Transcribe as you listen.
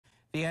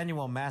The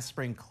annual Mass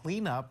Spring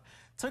Cleanup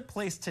took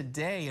place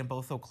today in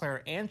both Eau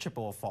Claire and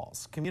Chippewa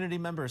Falls. Community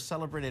members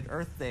celebrated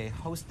Earth Day,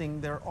 hosting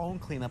their own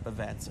cleanup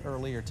events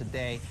earlier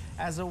today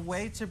as a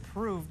way to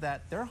prove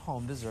that their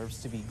home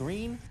deserves to be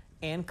green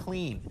and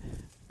clean.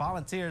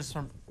 Volunteers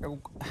from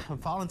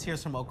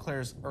Eau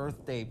Claire's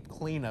Earth Day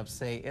cleanup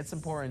say it's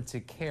important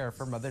to care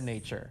for Mother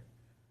Nature.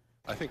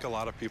 I think a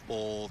lot of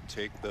people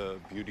take the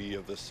beauty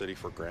of the city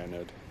for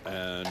granted,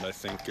 and I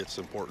think it's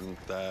important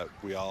that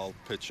we all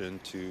pitch in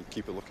to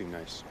keep it looking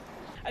nice.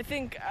 I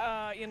think,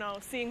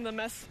 seeing the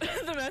mess,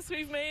 the mess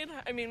we've made.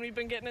 I mean, we've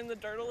been getting in the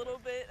dirt a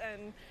little bit,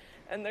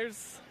 and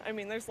there's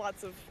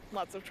lots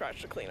of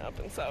trash to clean up,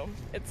 and so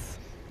it's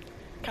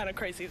kind of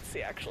crazy to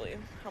see actually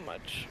how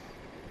much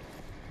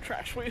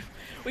trash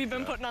we've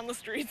been putting on the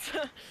streets.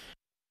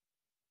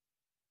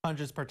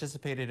 Hundreds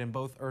participated in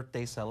both Earth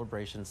Day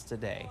celebrations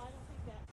today.